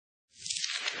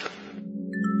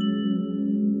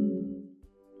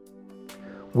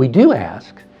We do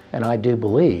ask, and I do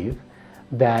believe,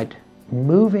 that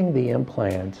moving the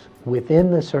implants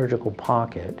within the surgical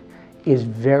pocket is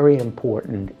very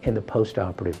important in the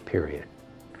postoperative period.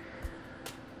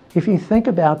 If you think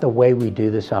about the way we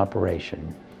do this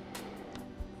operation,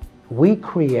 we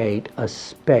create a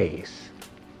space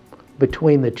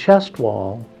between the chest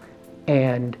wall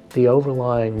and the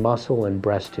overlying muscle and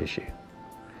breast tissue.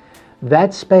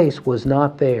 That space was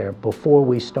not there before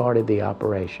we started the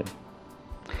operation.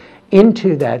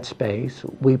 Into that space,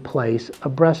 we place a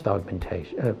breast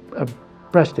augmentation, a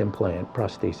breast implant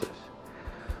prosthesis,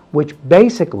 which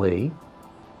basically,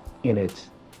 in its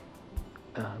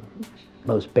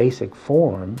most basic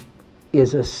form,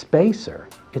 is a spacer.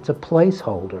 It's a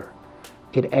placeholder.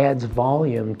 It adds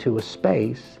volume to a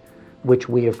space which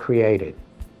we have created.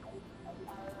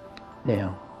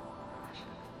 Now,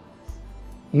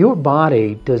 your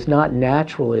body does not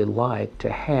naturally like to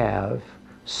have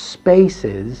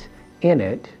spaces in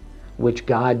it which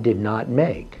God did not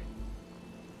make.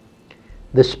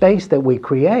 The space that we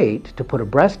create to put a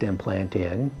breast implant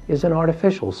in is an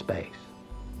artificial space.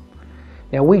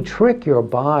 Now, we trick your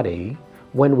body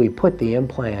when we put the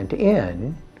implant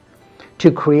in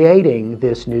to creating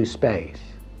this new space.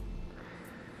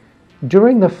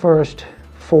 During the first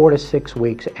 4 to 6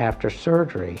 weeks after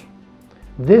surgery,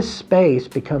 this space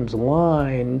becomes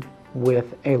lined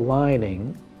with a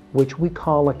lining which we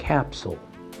call a capsule.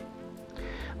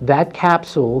 That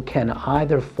capsule can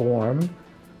either form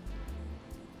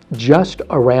just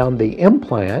around the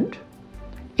implant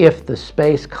if the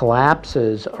space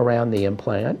collapses around the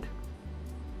implant,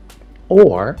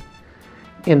 or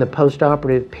in the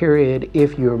postoperative period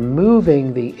if you're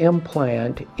moving the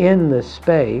implant in the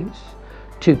space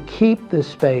to keep the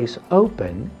space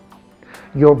open,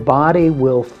 your body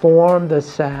will form the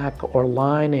sac or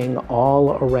lining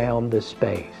all around the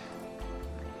space.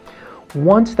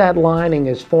 Once that lining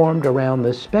is formed around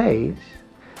the space,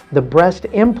 the breast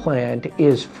implant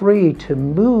is free to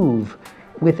move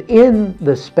within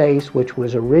the space which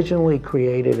was originally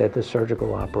created at the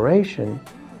surgical operation.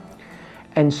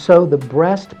 And so the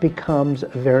breast becomes a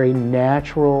very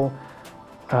natural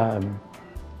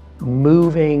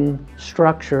moving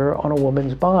structure on a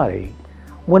woman's body.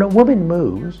 When a woman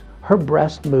moves, her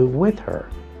breasts move with her.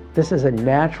 This is a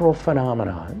natural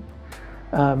phenomenon.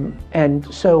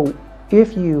 And so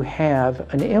if you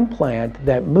have an implant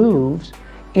that moves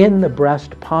in the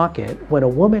breast pocket, when a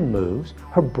woman moves,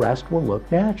 her breast will look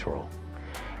natural.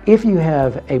 If you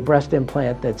have a breast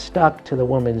implant that's stuck to the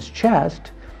woman's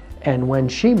chest, and when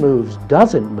she moves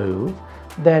doesn't move,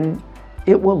 then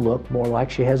it will look more like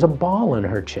she has a ball in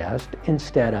her chest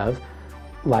instead of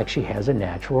like she has a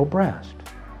natural breast.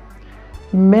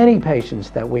 Many patients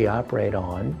that we operate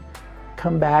on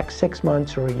come back 6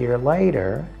 months or a year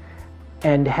later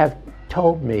and have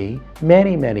told me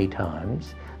many, many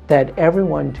times that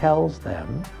everyone tells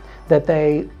them that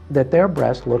their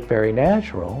breasts look very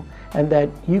natural and that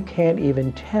you can't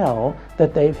even tell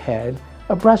that they've had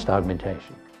a breast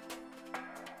augmentation.